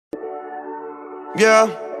Yeah,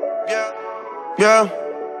 yeah, yeah,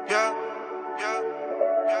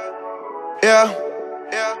 yeah,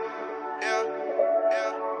 yeah,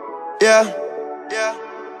 yeah,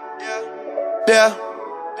 yeah, yeah.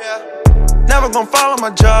 Never gon' follow my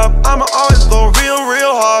job, I'ma always go real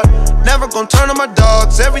hard. Never gon' turn on my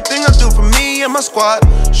dogs, everything I do for me and my squad.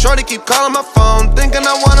 Shorty keep calling my phone, thinking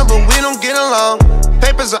I want her, but we don't get along.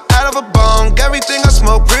 Papers are out of a bong, everything I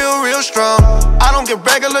smoke real strong. I don't get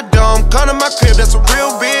regular dome, come to my crib, that's a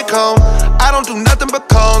real big home. I don't do nothing but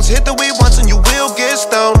cones, hit the weed once and you will get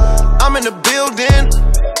stoned. I'm in the building,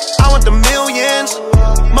 I want the millions,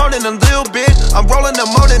 more than a little bit. I'm rolling up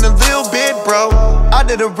more than a little bit, bro. I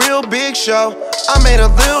did a real big show, I made a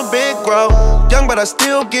little big grow. Young but I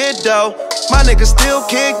still get dough, my niggas still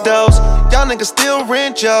kick those. Y'all niggas still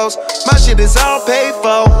rent Joes, my shit is all paid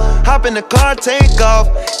for. Hop in the car, take off,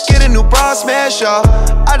 get a new bra, smash off.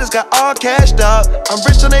 I just got all cashed up, I'm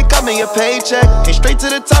rich so they cut me a paycheck. Came straight to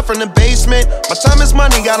the top from the basement, my time is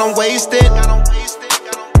money, I don't waste it.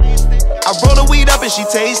 I roll the weed up and she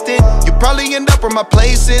taste it. You probably end up where my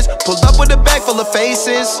place is. Pulled up with a bag full of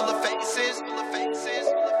faces.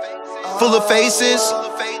 Full of faces.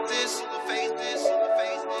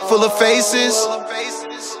 Full of faces.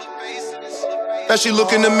 Now she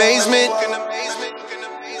look in amazement.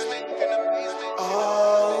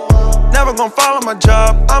 Never gon' follow my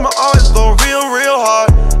job, I'ma always go real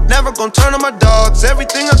hard. Never gon' turn on my dogs,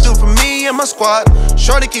 everything I do for me and my squad.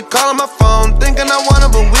 Shorty keep calling my phone, thinking I want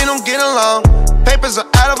her, but we don't get along. Papers are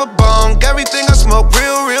out of a bong, everything I smoke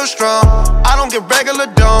real strong. I don't get regular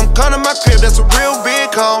dome, come to my crib, that's a real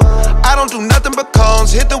big home. I don't do nothing but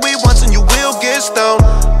cones, hit the weed once and you will get stoned.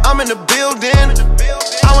 I'm in the building,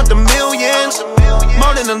 I want the millions,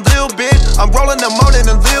 more than a little bit. I'm rolling up more than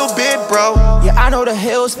a little bit, bro. Yeah, I know the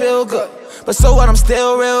hills feel good, but so what, I'm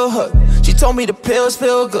still real hooked. She told me the pills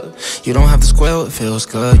feel good. You don't have to squeal, it feels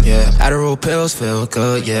good, yeah. Adderall pills feel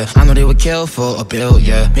good, yeah. I know they would kill for a bill,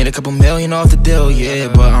 yeah. Made a couple million off the deal, yeah.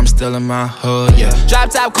 But I'm still in my hood, yeah.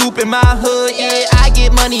 Drop top coupe in my hood, yeah. I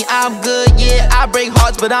get money, I'm good, yeah. I break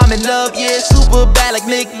hearts, but I'm in love, yeah. Super bad like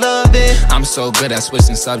Nick Lovin'. I'm so good at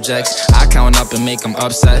switching subjects. I count up and make them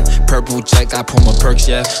upset. Purple check, I pull my perks,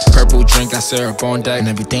 yeah. Purple drink, I syrup on deck. And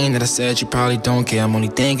everything that I said, you probably don't care. I'm only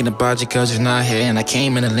thinking about you cause you're not here. And I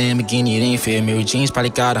came in a Lamborghini, it ain't fair. Mary Jeans probably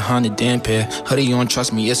got 100 damn pair. Hoodie, you don't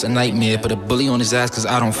trust me, it's a nightmare. Put a bully on his ass cause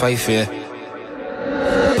I don't fight fair.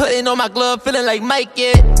 Putting on my glove, feeling like Mike,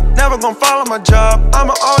 yeah. Never gon' follow my job,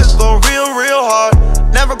 I'ma always go real hard.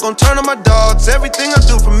 Never gon' turn on my dogs, everything I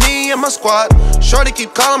do for me and my squad. Shorty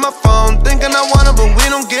keep calling my phone, thinking I want her, but we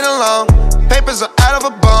don't get along. Papers are out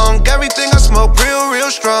of a bong, everything I smoke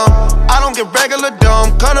real strong. I don't get regular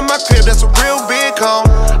dome, come to my crib, that's a real big home.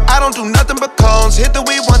 I don't do nothing but cones, hit the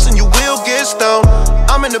weed once and you will get stoned.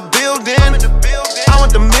 I'm in the building, I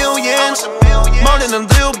want the millions, more than a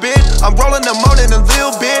little bit. I'm rolling up more than a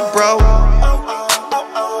little bit, bro.